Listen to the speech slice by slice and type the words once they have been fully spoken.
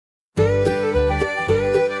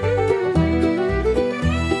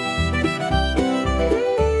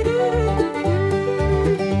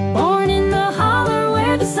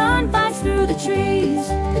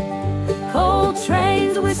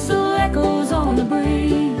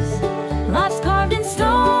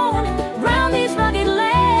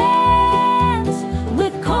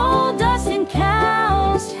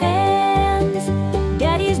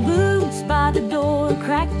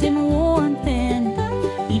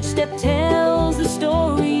Each step tells the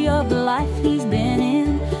story of the life he's been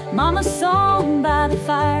in. Mama's song by the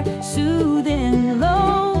fire, soothing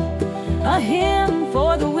low, a hymn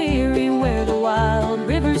for the weary where the wild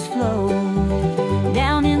rivers flow.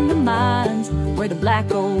 Down in the mines where the black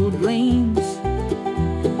gold gleams,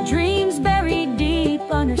 dreams buried deep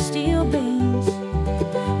under steel beams.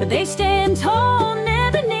 But they stand tall,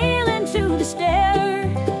 never kneeling to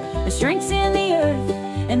despair. The strength's in the earth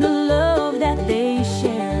and the love that they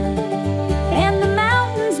share. And the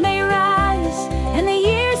mountains may rise and the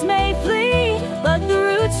years may flee, but the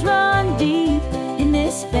roots run deep in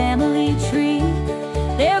this family tree.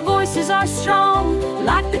 Their voices are strong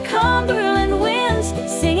like the Cumberland winds,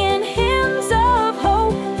 singing hymns of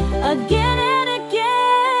hope again and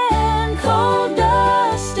again. Cold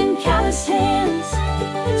dust and calloused hands,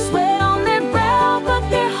 sweat on their brow, but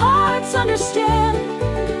their hearts understand.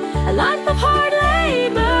 A life of hard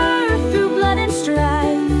labor through blood and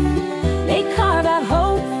strife, they carve out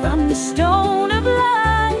hope from the stone of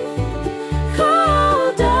life.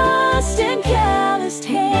 Cold dust and calloused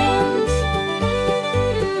hands.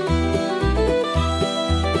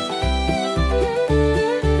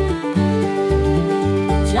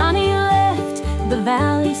 Johnny left the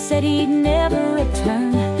valley, said he'd never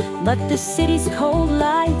return, but the city's cold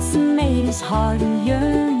lights made his heart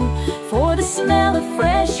yearn for the smell of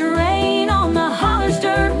fresh rain on the holler's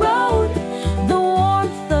dirt road, the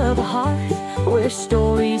warmth of a hearth where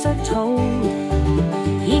stories are told.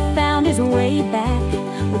 He found his way back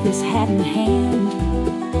with his hat in hand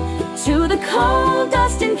to the cold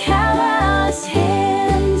dust and calloused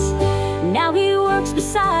hands. Now he works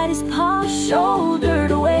beside his pa's shoulder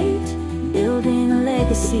to wait, building a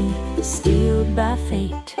legacy steeled by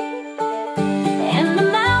fate. And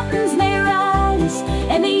the mountains may rise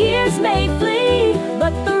and the years may flee,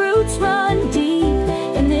 but the roots run deep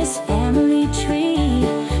in this family tree.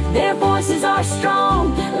 Their voices are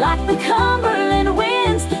strong like the Cumberland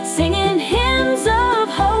winds, singing hymns of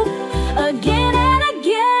hope again and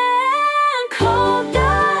again. Cold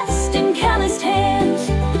dust and calloused hands,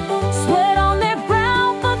 sweat on their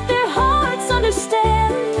brow, but their hearts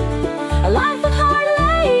understand. A life of hard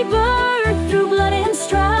labor through blood and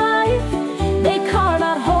strife, they carve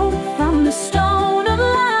out hope from the stone of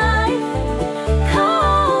life.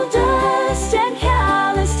 Cold dust and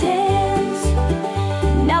calloused hands.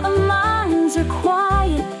 Now the mines are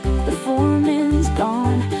quiet, the foreman's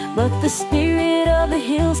gone, but the spirit of the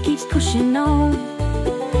hills keeps pushing on.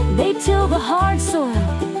 They till the hard soil,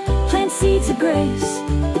 plant seeds of grace,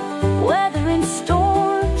 weathering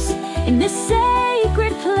storms in this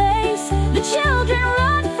sacred place. The children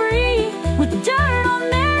run free with dirt on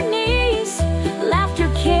their knees, laughter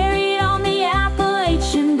carried on the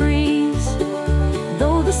Appalachian breeze.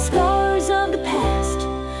 Though the scars of the past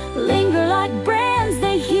linger like brands,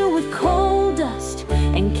 they heal with cold dust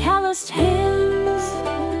and calloused hands.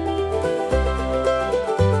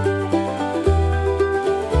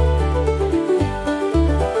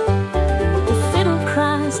 The fiddle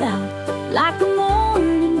cries out like a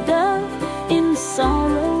morning dove. In the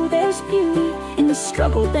sorrow there's beauty, in the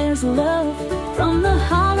struggle there's love. From the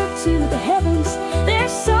holler to the heavens, their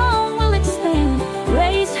song will expand,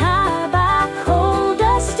 raised high by cold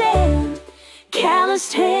dust and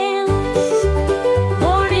calloused hands.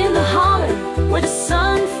 Born in the holler where the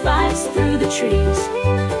sun fights through the trees,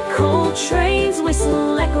 cold trains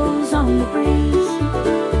whistle echoes on the breeze.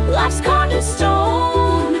 Life's carved in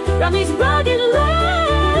stone from these rugged lands.